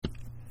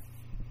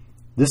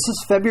This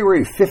is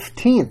February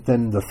 15th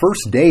and the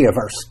first day of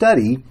our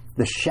study,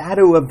 The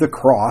Shadow of the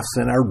Cross,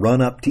 and our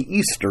run-up to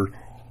Easter,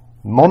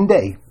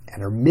 Monday,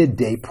 and our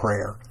midday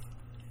prayer.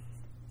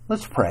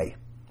 Let's pray.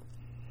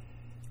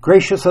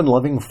 Gracious and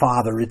loving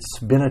Father, it's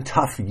been a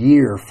tough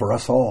year for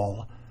us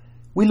all.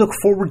 We look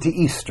forward to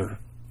Easter.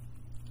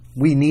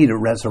 We need a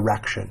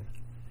resurrection.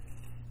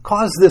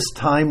 Cause this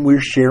time we're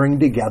sharing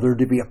together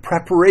to be a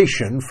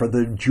preparation for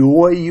the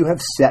joy you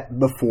have set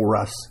before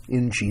us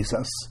in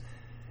Jesus.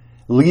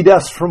 Lead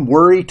us from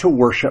worry to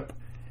worship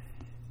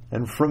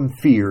and from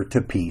fear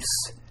to peace.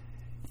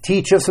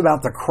 Teach us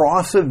about the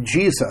cross of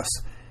Jesus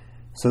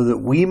so that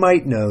we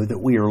might know that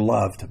we are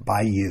loved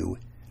by you.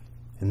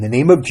 In the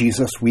name of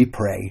Jesus we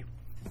pray.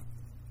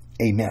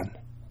 Amen.